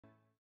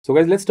So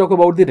guys, let's talk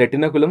about the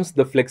retinaculums,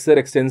 the flexor,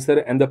 extensor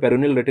and the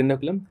peroneal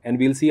retinaculum, and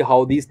we'll see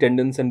how these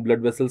tendons and blood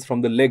vessels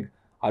from the leg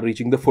are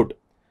reaching the foot.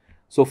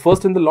 So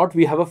first in the lot,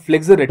 we have a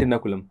flexor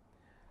retinaculum.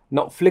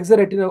 Now flexor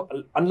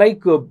retinaculum,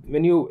 unlike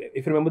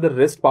if you remember the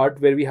wrist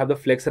part where we have the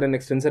flexor and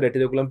extensor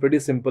retinaculum, pretty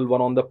simple,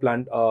 one on the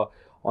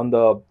on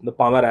the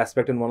palmar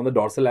aspect and one on the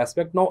dorsal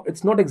aspect. Now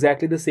it's not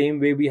exactly the same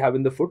way we have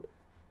in the foot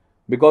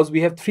because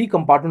we have three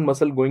compartment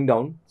muscle going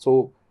down.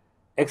 So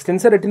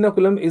extensor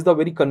retinaculum is the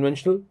very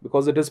conventional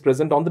because it is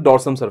present on the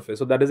dorsum surface.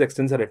 So that is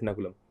extensor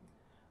retinaculum.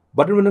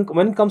 But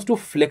when it comes to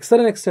flexor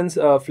and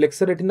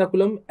flexor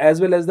retinaculum as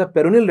well as the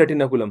peroneal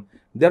retinaculum,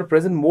 they are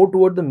present more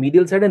toward the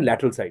medial side and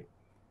lateral side.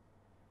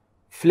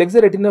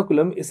 Flexor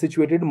retinaculum is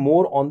situated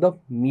more on the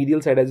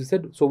medial side, as you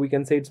said. So we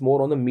can say it's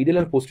more on the medial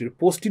and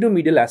posterior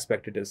medial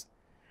aspect it is.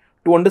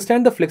 To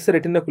understand the flexor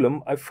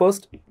retinaculum, I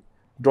first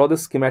draw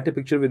this schematic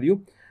picture with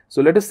you.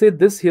 So let us say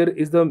this here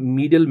is the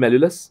medial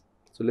malleolus.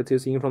 So let's say you're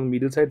seeing it from the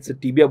medial side. It's a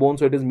tibia bone,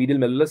 so it is medial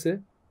malleolus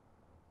here.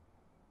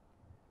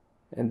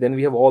 And then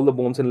we have all the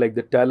bones in like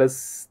the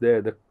talus,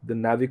 there, the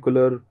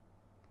navicular,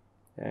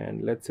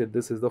 and let's say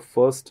this is the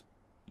first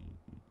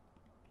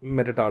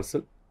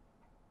metatarsal.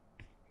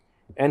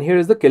 And here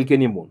is the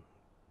calcaneum bone.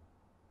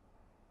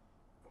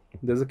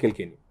 There's a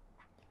calcaneum.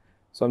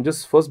 So I'm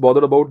just first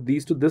bothered about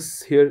these two.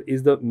 This here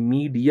is the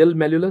medial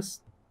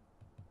malleolus.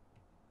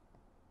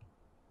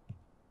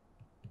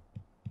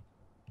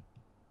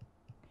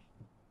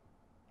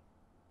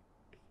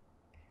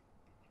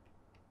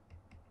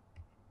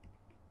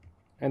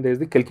 And there's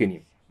the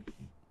calcaneum.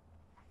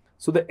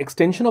 So the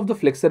extension of the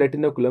flexor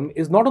retinaculum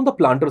is not on the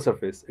plantar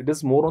surface. It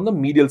is more on the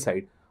medial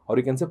side, or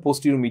you can say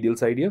posterior medial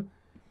side here.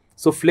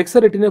 So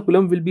flexor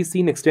retinaculum will be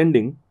seen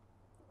extending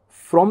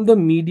from the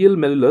medial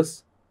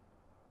malleolus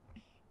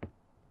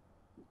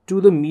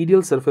to the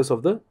medial surface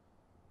of the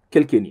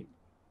calcaneum.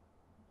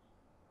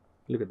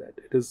 Look at that.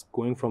 It is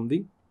going from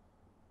here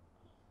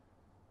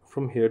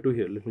to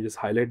here. Let me just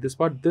highlight this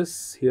part.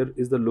 This here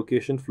is the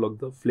location for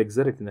the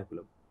flexor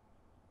retinaculum.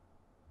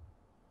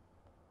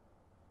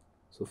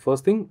 So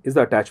first thing is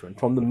the attachment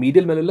from the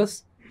medial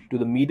malleolus to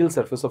the medial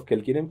surface of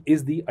calcaneum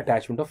is the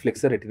attachment of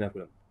flexor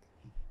retinaculum.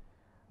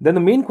 Then the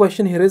main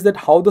question here is that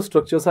how the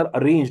structures are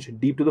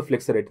arranged deep to the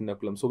flexor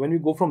retinaculum. So when we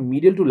go from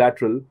medial to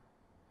lateral,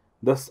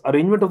 the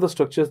arrangement of the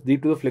structures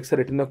deep to the flexor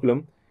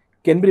retinaculum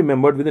can be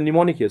remembered with a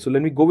mnemonic here. So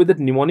let me go with the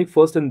mnemonic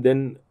first and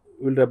then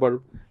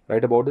we'll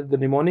write about it. The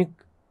mnemonic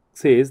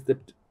says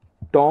that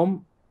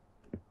Tom,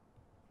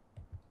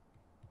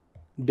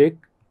 Dick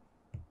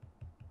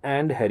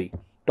and Harry.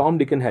 Tom,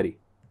 Dick and Harry.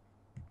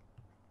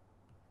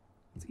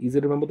 It's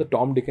easy to remember the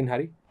Tom, Dick and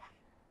Harry.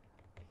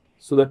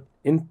 So that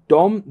in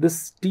Tom,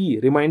 this T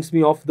reminds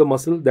me of the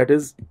muscle that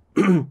is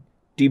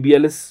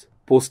tibialis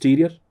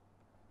posterior.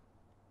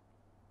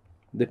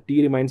 The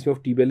T reminds me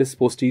of tibialis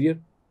posterior.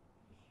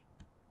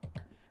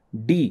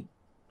 D,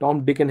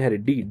 Tom, Dick and Harry.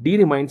 D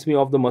reminds me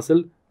of the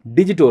muscle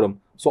digitorum.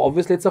 So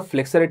obviously it's a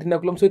flexor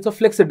retinaculum, so it's a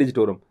flexor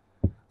digitorum.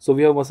 So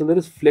we have a muscle that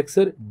is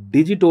flexor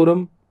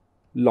digitorum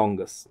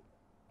longus.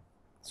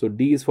 So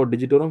D is for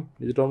digitorum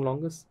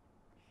longus.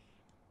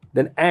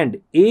 Then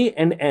and A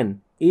and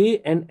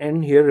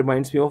N here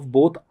reminds me of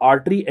both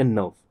artery and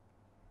nerve.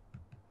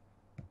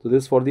 So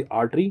this is for the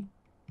artery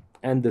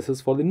and this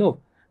is for the nerve.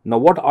 Now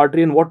what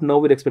artery and what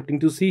nerve we're expecting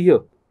to see here?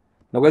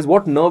 Now guys,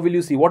 what nerve will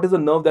you see? What is the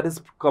nerve that is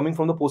coming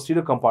from the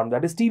posterior compartment?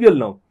 That is tibial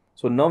nerve.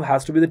 So nerve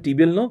has to be the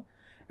tibial nerve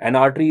and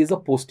artery is a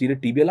posterior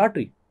tibial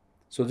artery.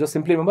 So just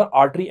simply remember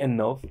artery and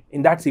nerve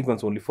in that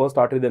sequence only. First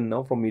artery, then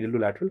nerve from medial to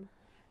lateral.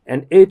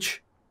 And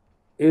H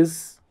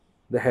is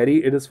the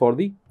hairy, it is for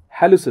the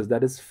hallucis,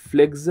 that is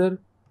flexor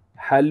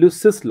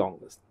hallucis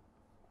longus.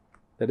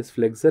 That is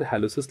flexor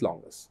hallucis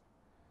longus.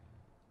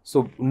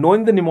 So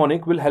knowing the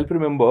mnemonic will help you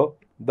remember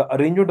the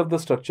arrangement of the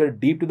structure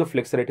deep to the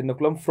flexor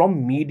retinaculum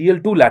from medial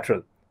to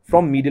lateral.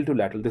 From medial to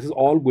lateral. This is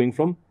all going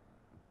from,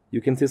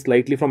 you can say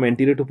slightly from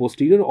anterior to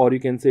posterior, or you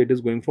can say it is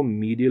going from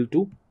medial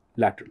to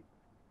lateral.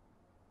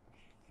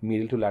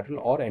 Medial to lateral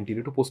or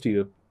anterior to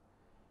posterior.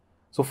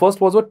 So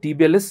first was what?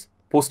 Tibialis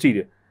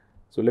posterior.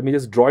 So let me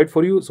just draw it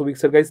for you. So we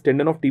said guys,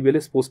 tendon of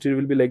tibialis posterior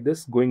will be like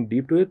this, going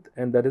deep to it,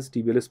 and that is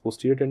tibialis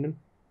posterior tendon.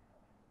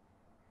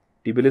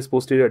 Tibialis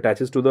posterior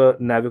attaches to the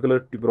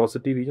navicular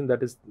tuberosity region,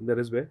 that is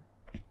where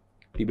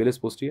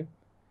tibialis posterior.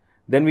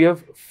 Then we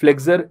have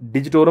flexor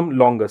digitorum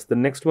longus. The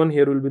next one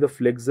here will be the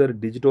flexor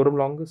digitorum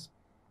longus.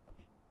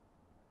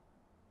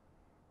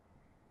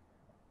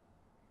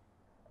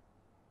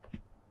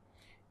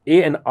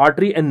 A, an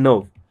artery and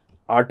nerve.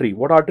 Artery,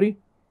 what artery?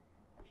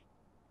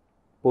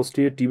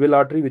 Posterior tibial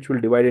artery, which will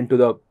divide into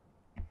the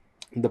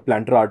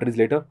plantar arteries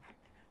later.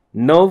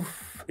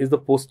 Nerve is the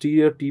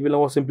posterior tibial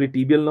or simply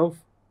tibial nerve,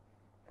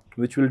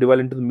 which will divide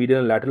into the medial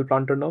and lateral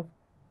plantar nerve.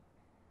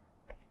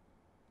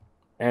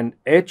 And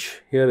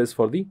H here is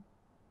for the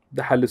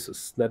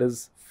hallucis, that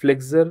is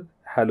flexor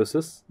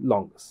hallucis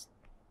longus.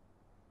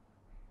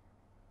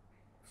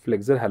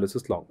 Flexor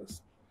hallucis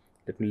longus.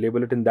 Let me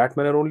label it in that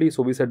manner only.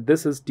 So we said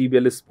this is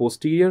tibialis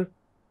posterior.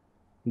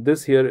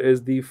 This here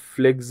is the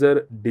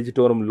flexor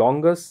digitorum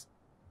longus.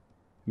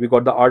 We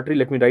got the artery.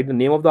 Let me write the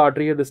name of the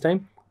artery here this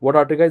time. What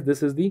artery, guys?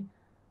 This is the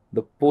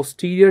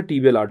posterior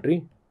tibial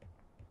artery.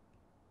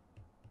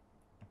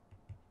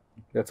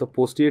 That's a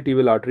posterior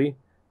tibial artery.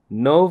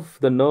 Nerve,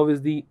 the nerve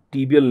is the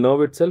tibial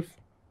nerve itself,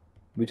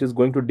 which is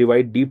going to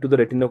divide deep to the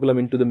retinaculum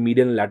into the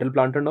medial and lateral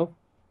plantar nerve.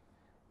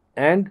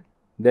 And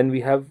then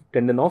we have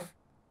tendon of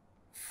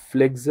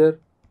flexor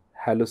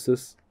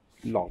hallucis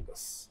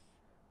longus.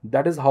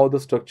 That is how the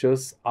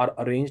structures are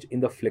arranged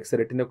in the flexor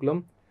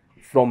retinaculum,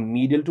 from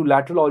medial to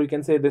lateral, or you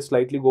can say they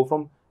slightly go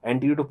from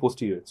anterior to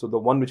posterior. So the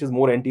one which is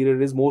more anterior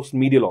is most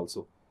medial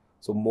also.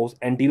 So most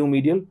anterior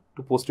medial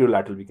to posterior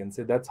lateral, we can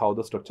say. That's how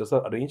the structures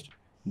are arranged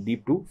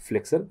deep to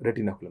flexor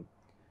retinaculum.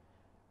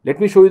 Let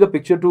me show you the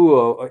picture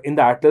to in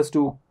the atlas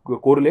to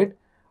correlate.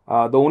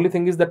 The only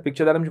thing is that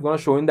picture that I'm going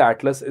to show in the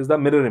atlas is the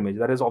mirror image,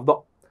 that is of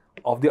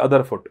the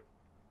other foot.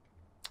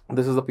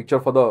 This is the picture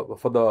for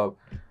the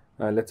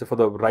let's say for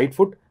the right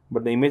foot,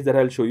 but the image that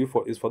I'll show you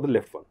is for the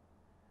left one.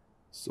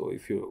 So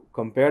if you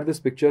compare this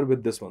picture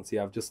with this one, see,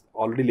 I've just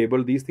already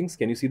labeled these things.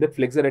 Can you see that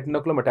flexor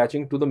retinaculum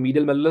attaching to the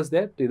medial malleolus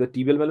there, to the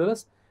tibial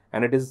malleolus,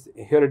 and it is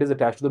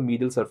attached to the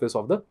medial surface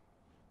of the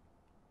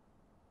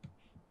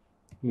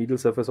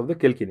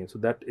calcaneum. So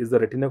that is the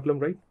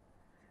retinaculum, right?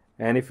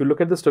 And if you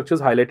look at the structures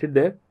highlighted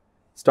there,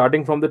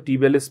 starting from the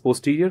tibialis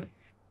posterior,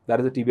 that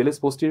is the tibialis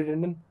posterior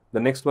tendon.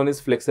 The next one is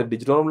flexor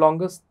digitorum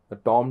longus, the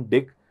Tom,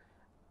 Dick.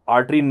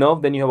 Artery,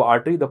 nerve, then you have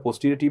artery, the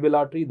posterior tibial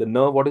artery. The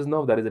nerve, what is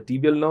nerve? That is the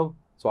tibial nerve.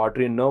 So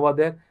artery and nerve are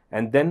there.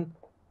 And then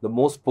the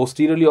most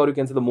posteriorly, or you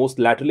can say the most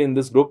laterally in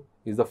this group,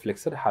 is the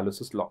flexor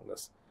hallucis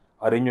longus.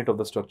 Arrangement of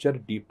the structure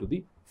deep to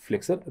the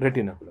flexor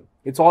retinaculum.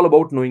 It's all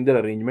about knowing their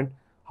arrangement,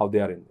 how they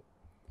are in there.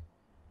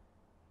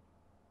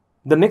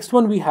 The next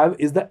one we have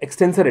is the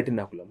extensor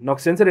retinaculum. Now,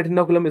 extensor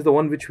retinaculum is the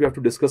one which we have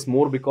to discuss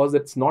more, because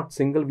it's not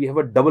single. We have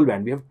a double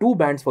band. We have two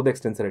bands for the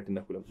extensor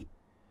retinaculum.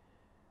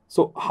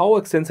 So how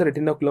extensor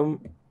retinaculum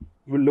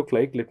will look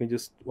like, let me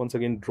just once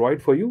again draw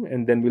it for you,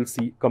 and then we'll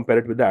see, compare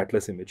it with the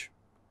atlas image.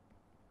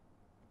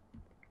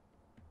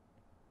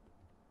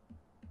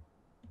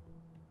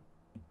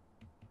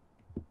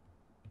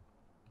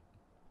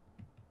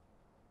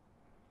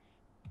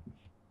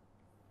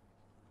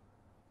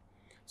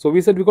 So we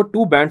said we got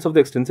two bands of the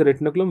extensor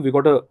retinaculum. We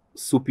got a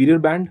superior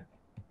band.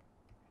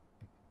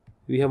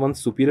 We have one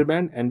superior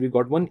band, and we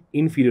got one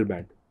inferior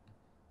band.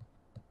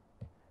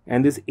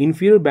 And this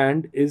inferior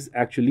band is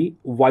actually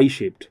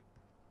Y-shaped.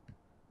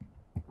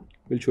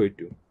 We'll show it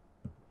to you.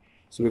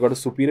 So we got a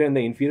superior and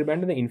the inferior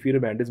band, and the inferior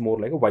band is more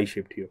like a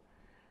Y-shaped here.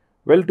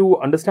 Well, to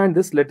understand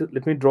this,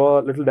 let me draw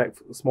a little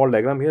small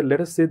diagram here.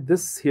 Let us say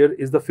this here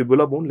is the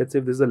fibula bone. Let's say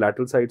if this is the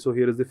lateral side, so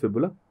here is the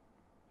fibula.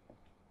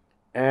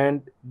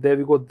 And there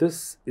we go,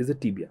 this is the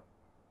tibia.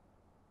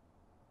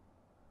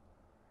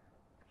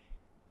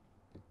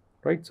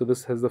 Right, so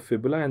this has the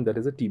fibula and that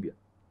is a tibia.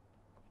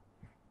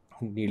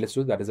 Needless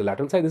to say, that is the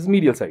lateral side, this is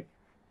medial side.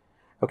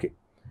 Okay.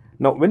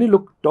 Now, when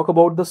you talk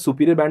about the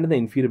superior band and the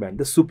inferior band,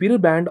 the superior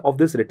band of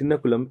this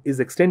retinaculum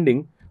is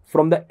extending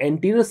from the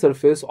anterior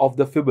surface of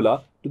the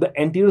fibula to the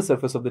anterior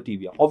surface of the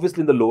tibia,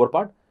 obviously in the lower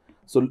part.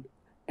 So,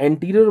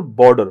 anterior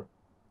border,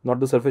 not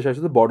the surface,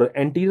 actually the border,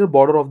 anterior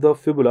border of the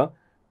fibula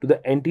to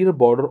the anterior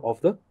border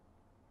of the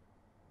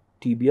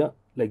tibia,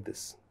 like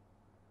this.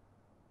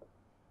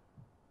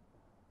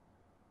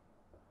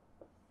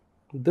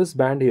 This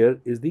band here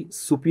is the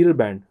superior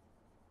band.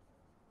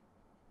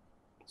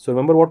 So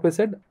remember what we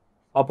said,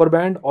 upper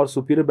band or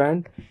superior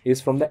band is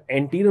from the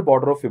anterior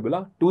border of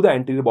fibula to the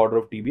anterior border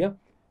of tibia,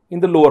 in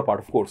the lower part,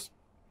 of course.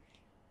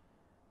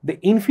 The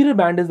inferior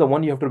band is the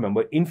one you have to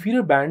remember.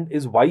 Inferior band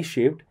is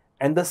Y-shaped,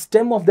 and the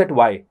stem of that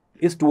Y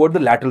is toward the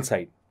lateral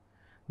side.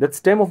 That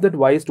stem of that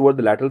Y is toward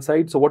the lateral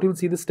side. So what you will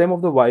see, the stem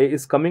of the Y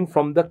is coming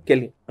from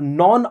the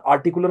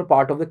non-articular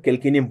part of the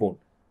calcaneum bone.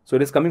 So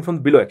it is coming from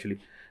below actually.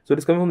 So it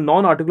is coming from the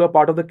non-articular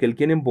part of the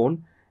calcaneum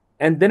bone,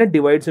 and then it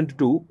divides into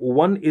two.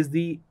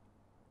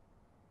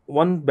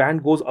 One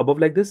band goes above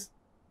like this,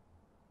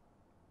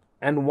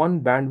 and one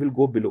band will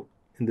go below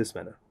in this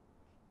manner.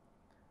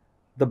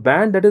 The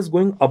band that is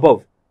going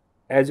above,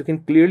 as you can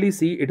clearly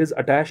see, it is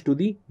attached to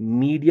the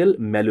medial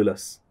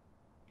malleolus.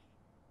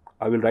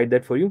 I will write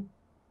that for you.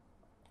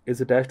 Is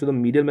attached to the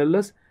medial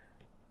malleolus.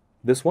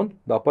 This one,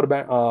 the upper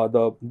band,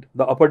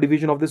 the upper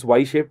division of this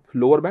Y-shaped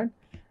lower band,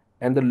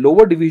 and the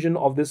lower division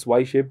of this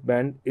Y-shaped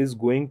band is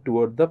going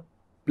toward the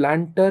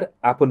plantar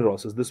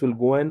aponeurosis. This will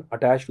go and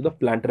attach to the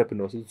plantar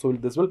aponeurosis. So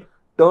this will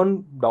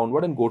turn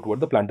downward and go toward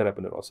the plantar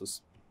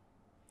aponeurosis.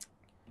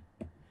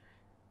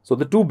 So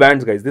the two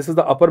bands, guys, this is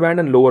the upper band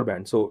and lower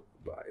band. So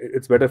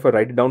it's better if I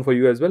write it down for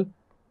you as well.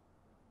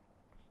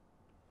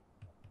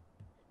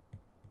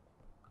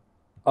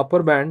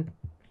 Upper band,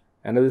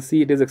 and as you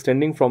see, it is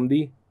extending from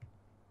the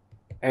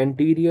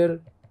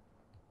anterior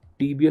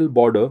tibial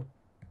border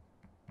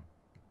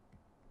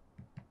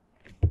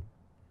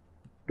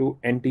to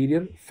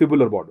anterior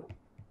fibular border.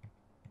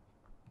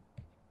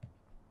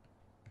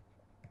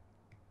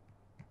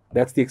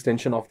 That's the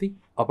extension of the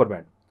upper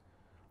band.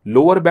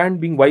 Lower band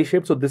being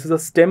Y-shaped, so this is a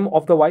stem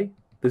of the Y.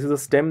 This is a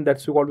stem,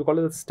 that's what we call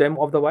it, the stem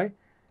of the Y.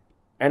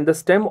 and the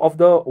stem of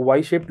the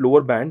Y-shaped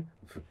lower band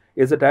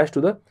is attached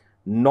to the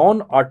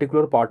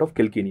non-articular part of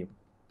calcaneum.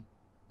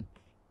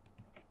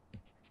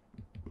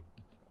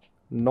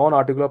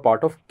 Non-articular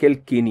part of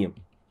calcaneum.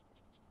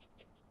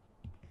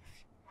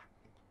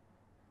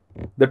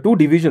 The two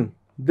division,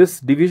 this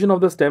division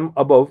of the stem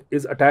above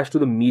is attached to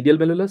the medial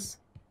malleolus.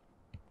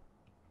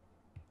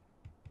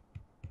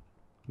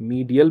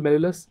 Medial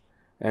malleolus,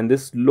 and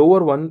this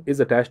lower one is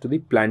attached to the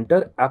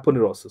plantar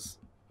aponeurosis.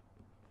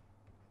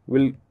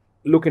 We'll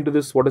look into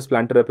this, what is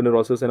plantar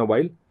aponeurosis, in a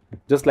while.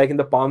 Just like in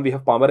the palm, we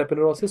have palmar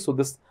aponeurosis. So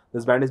this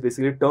band is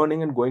basically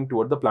turning and going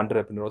toward the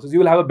plantar aponeurosis. You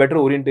will have a better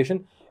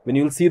orientation when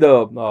you will see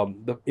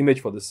the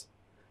image for this.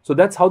 So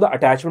that's how the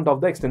attachment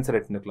of the extensor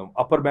retinaculum.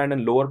 Upper band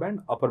and lower band.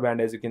 Upper band,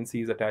 as you can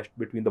see, is attached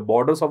between the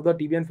borders of the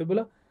tibia and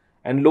fibula,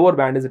 and lower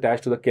band is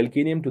attached to the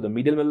calcaneum, to the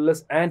medial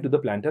malleolus, and to the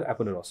plantar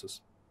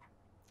aponeurosis.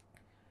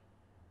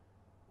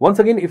 Once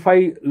again, if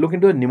I look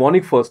into the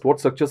mnemonic first, what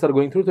structures are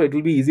going through, so it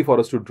will be easy for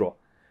us to draw.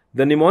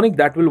 The mnemonic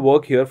that will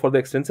work here for the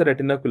extensor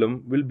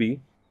retinaculum will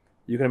be,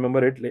 you can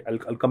remember it,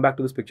 I'll come back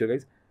to this picture,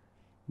 guys.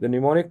 The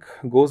mnemonic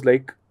goes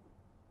like: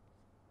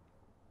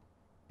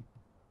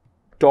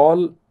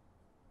 tall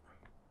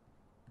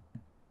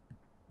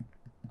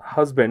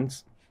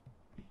husbands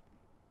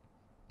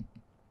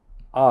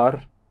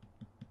are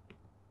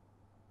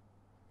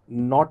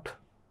not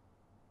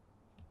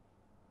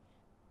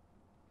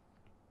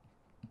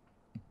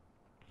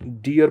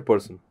dear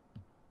person.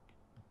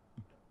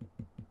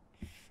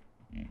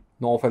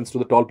 No offense to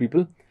the tall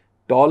people.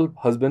 Tall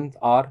husbands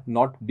are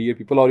not dear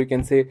people, or you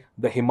can say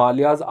the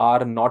Himalayas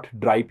are not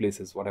dry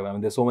places, whatever. I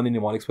mean, there's so many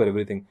mnemonics for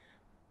everything.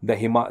 The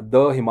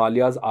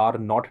Himalayas are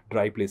not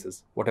dry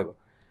places, whatever.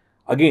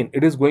 Again,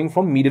 it is going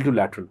from medial to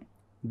lateral.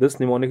 This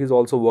mnemonic is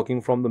also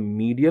working from the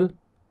medial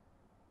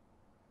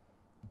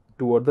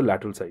toward the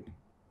lateral side.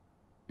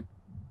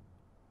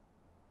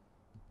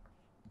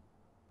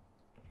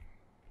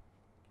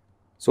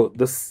 So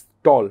this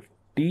tall,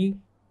 T,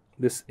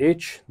 this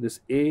H, this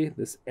A,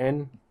 this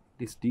N,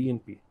 this D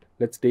and P.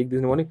 Let's take this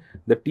mnemonic.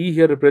 The T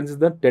here represents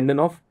the tendon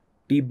of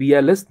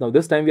tibialis. Now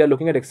this time we are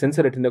looking at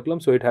extensor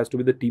retinaculum, so it has to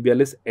be the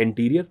tibialis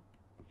anterior.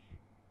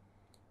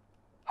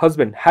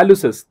 Husband,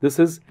 hallucis. This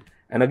is,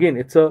 and again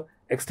it's a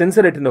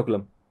extensor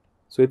retinaculum,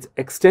 so it's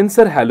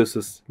extensor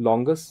hallucis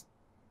longus.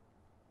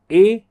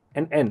 A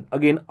and N,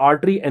 again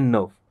artery and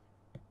nerve.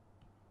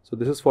 So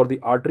this is for the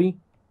artery,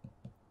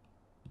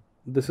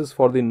 this is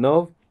for the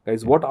nerve.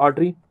 Guys, what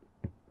artery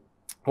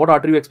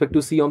you expect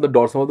to see on the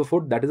dorsum of the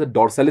foot? That is a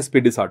dorsalis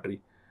pedis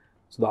artery.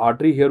 So the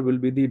artery here will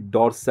be the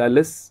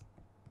dorsalis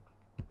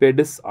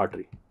pedis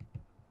artery,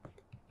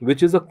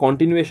 which is a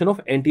continuation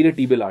of anterior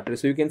tibial artery.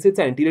 So you can say it's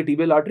an anterior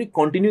tibial artery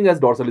continuing as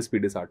dorsalis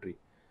pedis artery.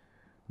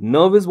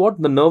 Nerve is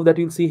what? The nerve that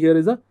you'll see here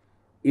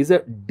is a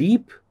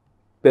deep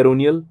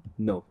peroneal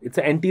nerve. It's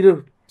an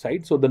anterior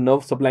side, so the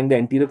nerve supplying the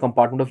anterior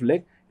compartment of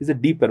leg is a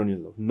deep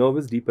peroneal nerve. Nerve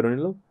is deep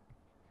peroneal nerve.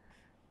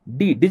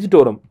 D,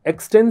 digitorum,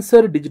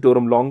 extensor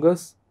digitorum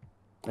longus,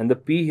 and the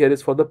P here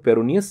is for the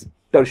peroneus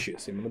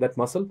tertius. Remember that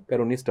muscle,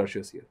 peroneus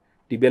tertius here.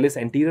 Tibialis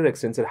anterior,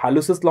 extensor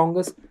hallucis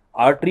longus,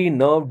 artery,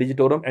 nerve,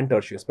 digitorum, and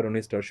tertius,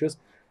 peroneus tertius.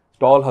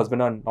 Tall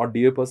husband are not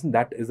dear person.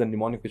 That is the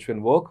mnemonic which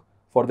can work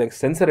for the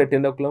extensor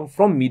retinaculum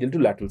from medial to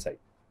lateral side.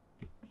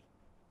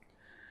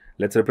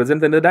 Let's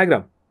represent in the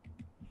diagram.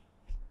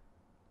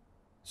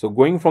 So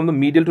going from the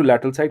medial to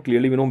lateral side,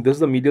 clearly we know this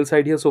is the medial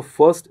side here. So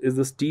first is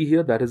this T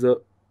here, that is a,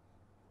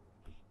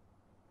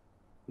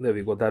 there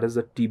we go, that is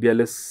the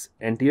tibialis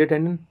anterior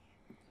tendon.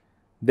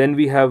 Then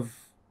we have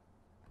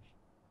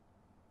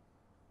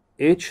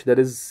H, that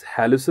is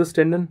hallucis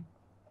tendon.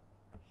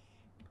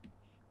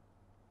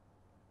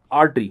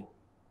 Artery,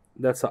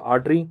 that's the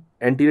artery,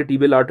 anterior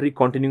tibial artery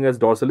continuing as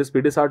dorsalis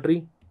pedis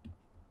artery.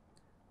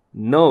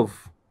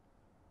 Nerve,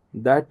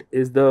 that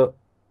is the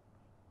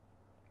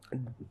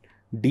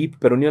deep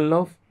peroneal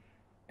nerve.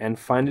 And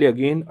finally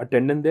again a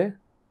tendon there.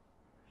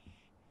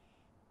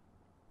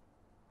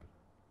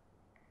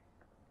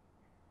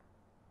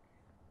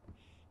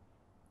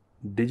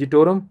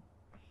 Digitorum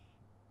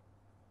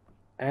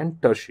and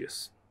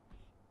tertius.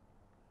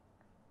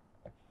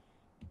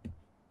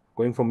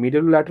 Going from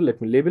medial to lateral,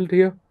 let me label it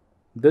here.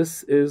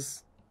 This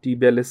is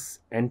tibialis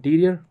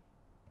anterior,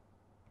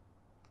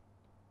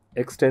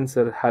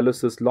 extensor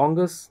hallucis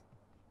longus.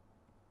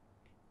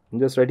 I'm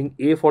just writing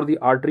A for the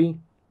artery.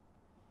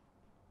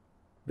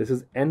 This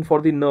is N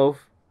for the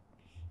nerve.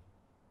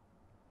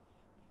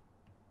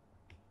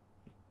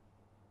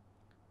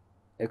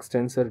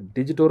 Extensor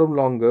digitorum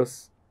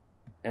longus,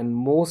 and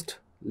most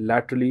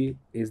laterally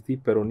is the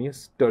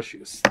peroneus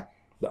tertius.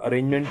 The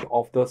arrangement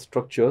of the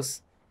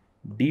structures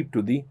deep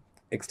to the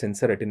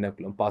extensor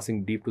retinaculum,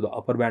 passing deep to the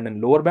upper band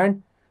and lower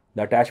band.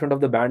 The attachment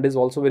of the band is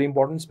also very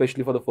important,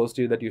 especially for the first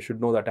year, that you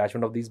should know the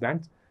attachment of these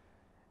bands.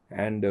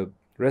 And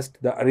rest,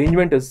 the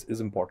arrangement is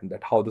important,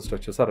 that how the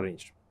structures are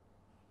arranged.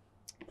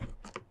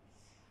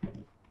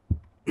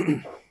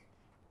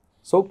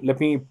 So let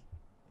me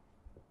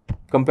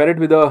compare it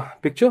with a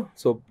picture.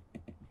 So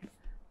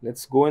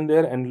let's go in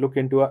there and look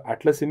into an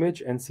atlas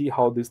image and see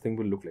how this thing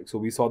will look like. So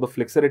we saw the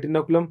flexor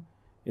retinaculum,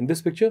 in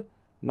this picture.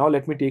 Now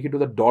let me take you to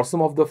the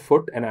dorsum of the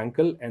foot and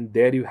ankle, and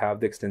there you have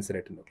the extensor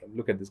retinaculum.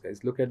 Look at this,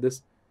 guys. Look at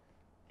this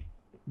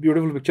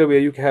beautiful picture where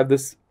you have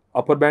this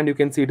upper band. You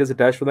can see it is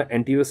attached to the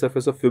anterior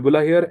surface of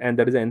fibula here, and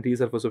that is the anterior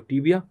surface of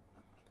tibia.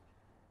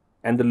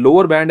 And the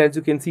lower band, as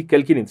you can see,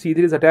 calcaneum. See, it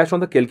is attached on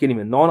the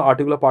calcaneum,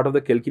 non-articular part of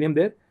the calcaneum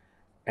there.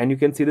 And you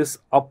can see this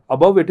up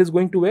above, it is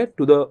going to where?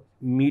 To the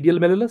medial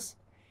malleolus.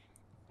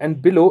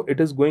 And below, it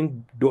is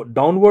going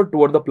downward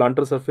toward the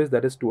plantar surface,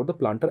 that is toward the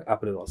plantar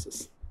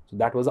aponeurosis. So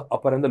that was the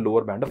upper and the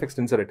lower band of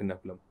extensor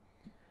retinaculum.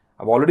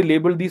 I've already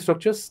labeled these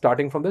structures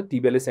starting from the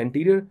tibialis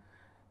anterior.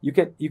 You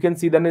can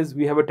see then is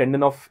we have a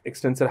tendon of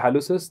extensor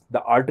hallucis.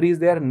 The artery is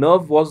there.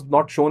 Nerve was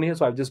not shown here,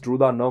 so I've just drew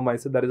the nerve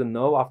myself. There is a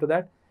nerve after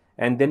that.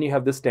 And then you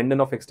have this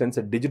tendon of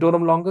extensor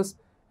digitorum longus.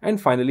 And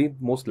finally,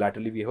 most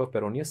laterally, we have a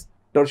peroneus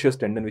tertius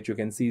tendon, which you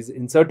can see is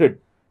inserted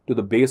to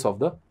the base of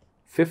the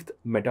fifth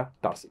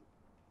metatarsal.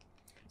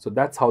 So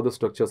that's how the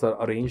structures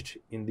are arranged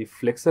in the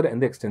flexor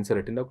and the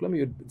extensor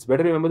retinaculum. It's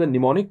better to remember the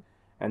mnemonic,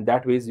 and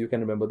that ways you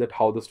can remember that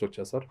how the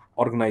structures are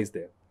organized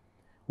there.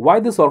 Why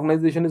this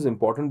organization is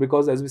important?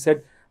 Because as we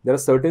said, there are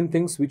certain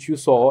things which you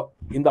saw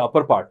in the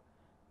upper part.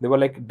 They were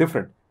like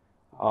different.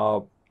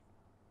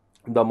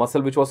 The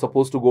muscle which was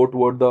supposed to go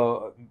toward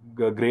the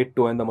great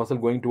toe and the muscle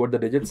going toward the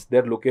digits,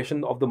 their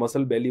location of the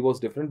muscle belly was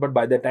different. But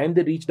by the time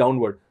they reach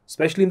downward,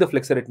 especially in the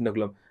flexor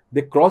retinaculum,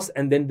 they cross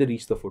and then they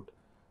reach the foot.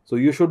 So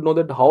you should know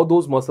that how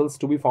those muscles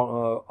to be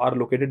found, are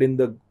located in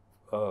the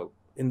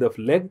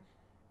leg,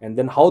 and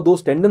then how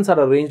those tendons are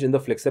arranged in the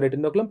flexor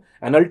retinaculum,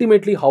 and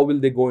ultimately how will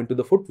they go into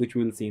the foot, which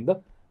we will see in the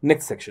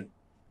next section.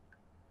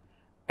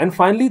 And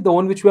finally, the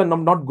one which we are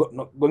not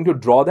going to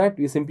draw, that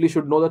we simply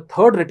should know the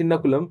third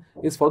retinaculum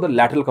is for the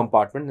lateral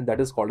compartment, and that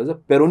is called as a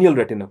peroneal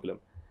retinaculum.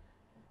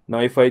 Now,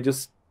 if I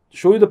just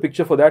show you the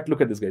picture for that,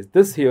 look at this, guys.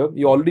 This here,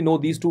 you already know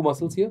these two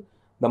muscles here.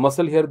 The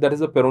muscle here, that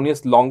is a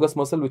peroneus longus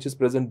muscle, which is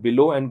present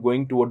below and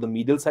going toward the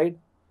medial side.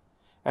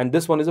 And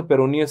this one is a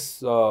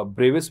peroneus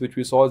brevis, which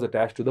we saw is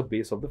attached to the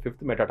base of the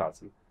fifth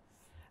metatarsal.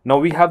 Now,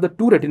 we have the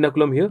two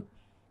retinaculum here.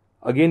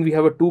 Again, we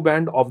have a two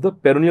band of the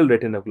peroneal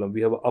retinaculum.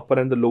 We have an upper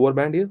and the lower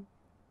band here.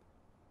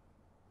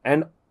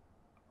 And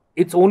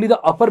it's only the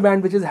upper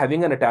band which is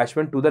having an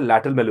attachment to the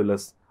lateral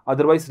malleolus.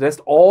 Otherwise,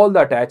 rest all the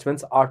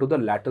attachments are to the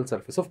lateral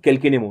surface of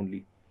calcaneum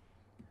only.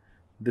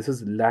 This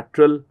is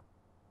lateral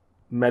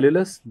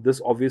malleolus. This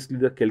obviously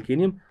the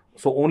calcaneum.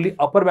 So only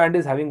upper band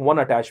is having one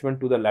attachment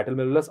to the lateral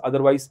malleolus.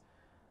 Otherwise,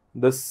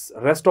 this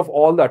rest of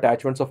all the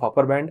attachments of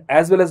upper band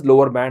as well as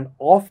lower band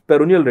of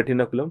peroneal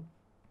retinaculum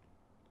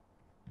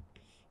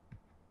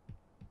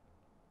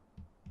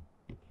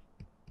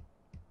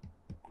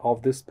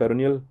of this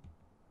peroneal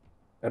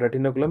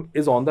retinaculum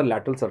is on the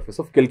lateral surface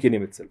of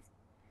calcaneum itself,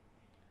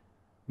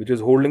 which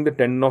is holding the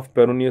tendon of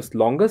peroneus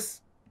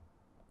longus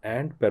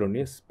and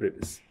peroneus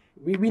brevis.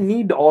 We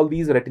need all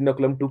these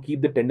retinaculum to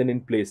keep the tendon in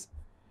place.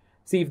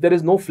 See, if there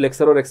is no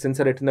flexor or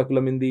extensor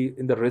retinaculum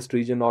in the wrist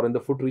region or in the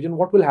foot region,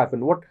 what will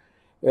happen? What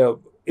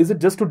is it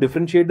just to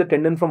differentiate the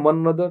tendon from one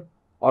another,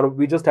 or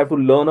we just have to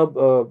learn up,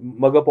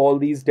 mug up all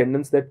these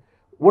tendons? That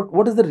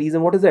what is the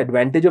reason? What is the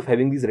advantage of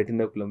having these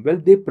retinaculum? Well,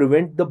 they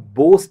prevent the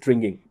bow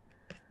stringing.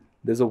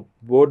 There's a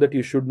word that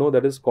you should know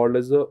that is called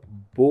as a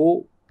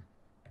bow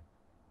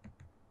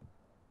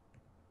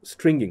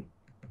stringing.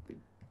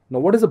 Now,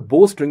 what is a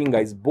bow stringing,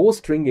 guys? Bow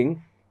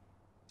stringing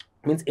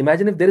means,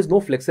 imagine if there is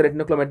no flexor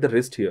retinaculum at the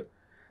wrist here.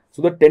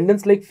 So the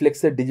tendons like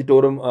flexor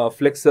digitorum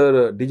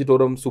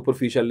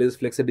superficialis,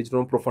 flexor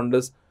digitorum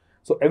profundus.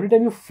 So every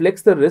time you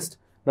flex the wrist,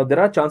 now there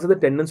are chances the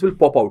tendons will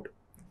pop out,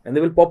 and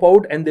they will pop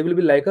out and they will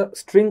be like a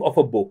string of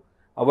a bow.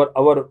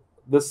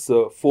 This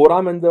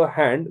forearm and the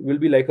hand will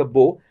be like a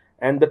bow,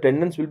 and the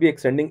tendons will be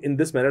extending in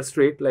this manner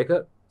straight like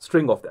a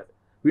string of that.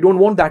 We don't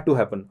want that to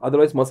happen.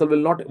 Otherwise, muscle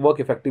will not work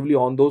effectively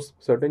on those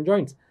certain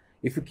joints.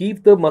 If you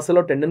keep the muscle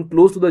or tendon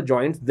close to the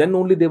joints, then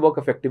only they work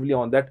effectively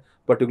on that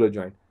particular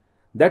joint.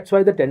 That's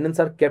why the tendons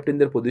are kept in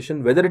their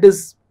position, whether it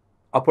is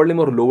upper limb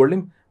or lower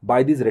limb,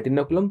 by these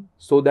retinaculum,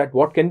 so that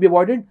what can be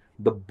avoided?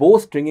 The bow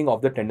stringing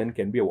of the tendon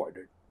can be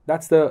avoided.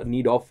 That's the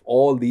need of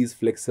all these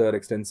flexor,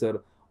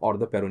 extensor, or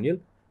the peroneal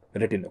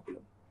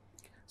retinaculum.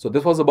 So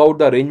this was about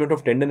the arrangement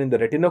of tendon in the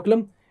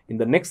retinaculum. In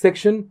the next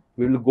section,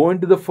 we will go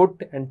into the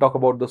foot and talk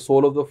about the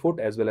sole of the foot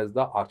as well as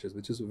the arches,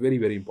 which is a very,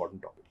 very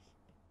important topic.